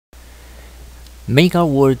Mega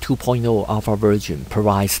World 2.0 alpha version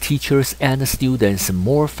provides teachers and students a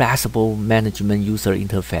more flexible management user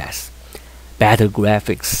interface, better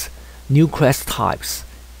graphics, new quest types,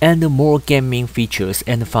 and more gaming features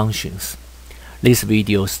and functions. This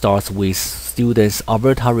video starts with students'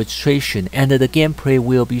 avatar registration, and the gameplay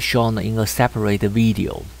will be shown in a separate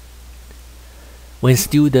video. When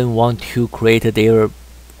students want to create their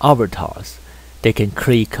avatars, they can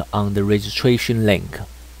click on the registration link,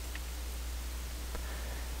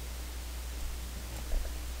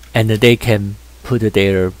 and they can put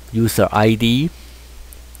their user ID,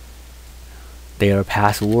 their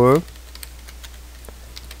password,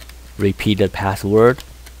 repeat the password,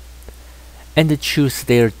 and choose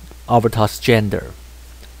their avatar's gender,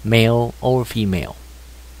 male or female.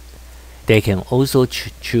 They can also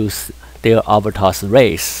choose their avatar's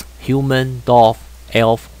race, human, dwarf,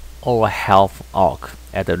 elf, or half-orc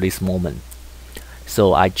at this moment.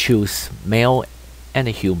 So I choose male and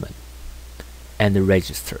human and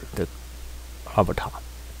register the avatar.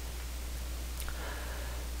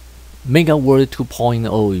 Mega World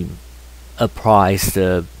 2.0 applies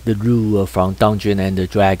the rule from Dungeon and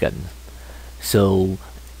Dragon. So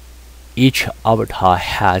each avatar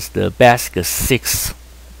has the basic 6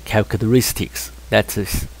 characteristics, that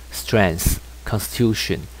is strength,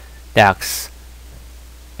 constitution, dex,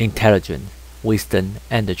 intelligence, wisdom,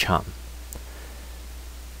 and charm.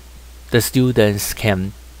 The students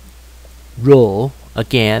can roll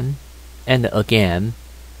again and again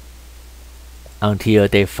until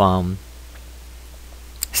they found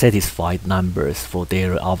satisfied numbers for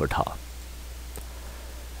their avatar.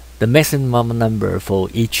 The maximum number for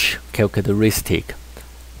each characteristic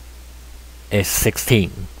is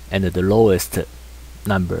 16, and the lowest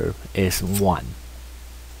number is 1.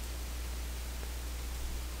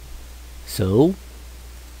 So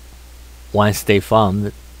once they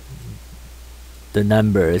found the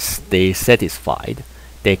numbers they satisfied,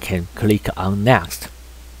 they can click on next.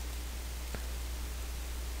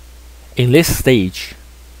 In this stage,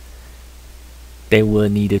 they will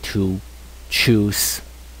need to choose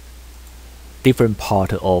different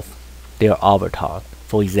part of their avatar.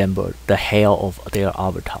 For example, the hair of their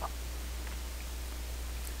avatar.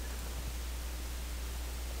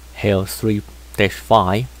 Hair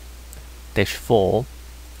 3-5, -4,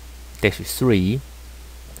 -3,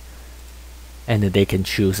 and they can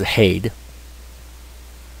choose head.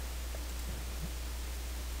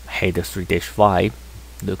 Head 3-5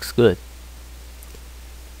 looks good.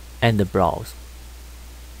 And the brows.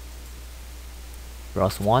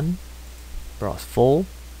 Brows 1, brows 4,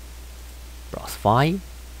 brows 5.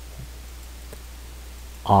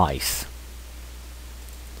 Eyes.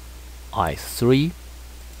 Eyes 3,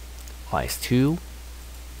 eyes 2,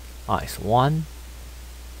 eyes 1.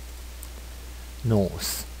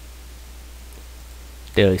 Nose.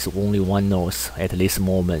 There is only one nose at this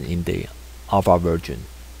moment in the alpha version.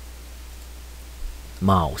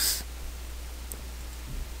 Mouth.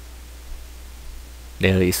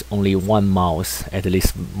 There is only one mouse at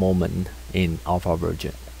this moment in alpha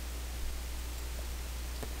version.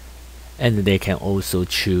 And they can also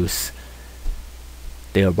choose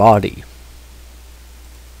their body.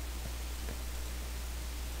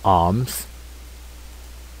 Arms,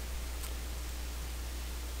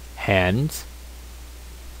 hands,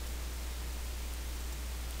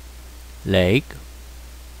 leg,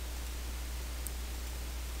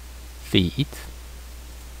 feet.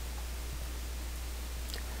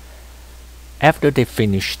 After they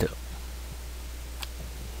finished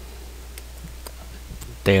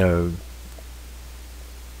their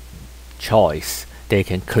choice, they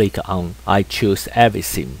can click on I choose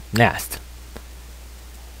everything next,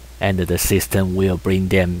 and the system will bring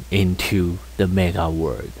them into the Mega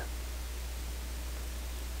World.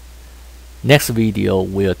 Next video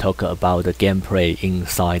we'll talk about the gameplay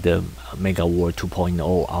inside the Mega World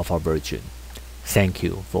 2.0 alpha version. Thank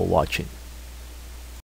you for watching.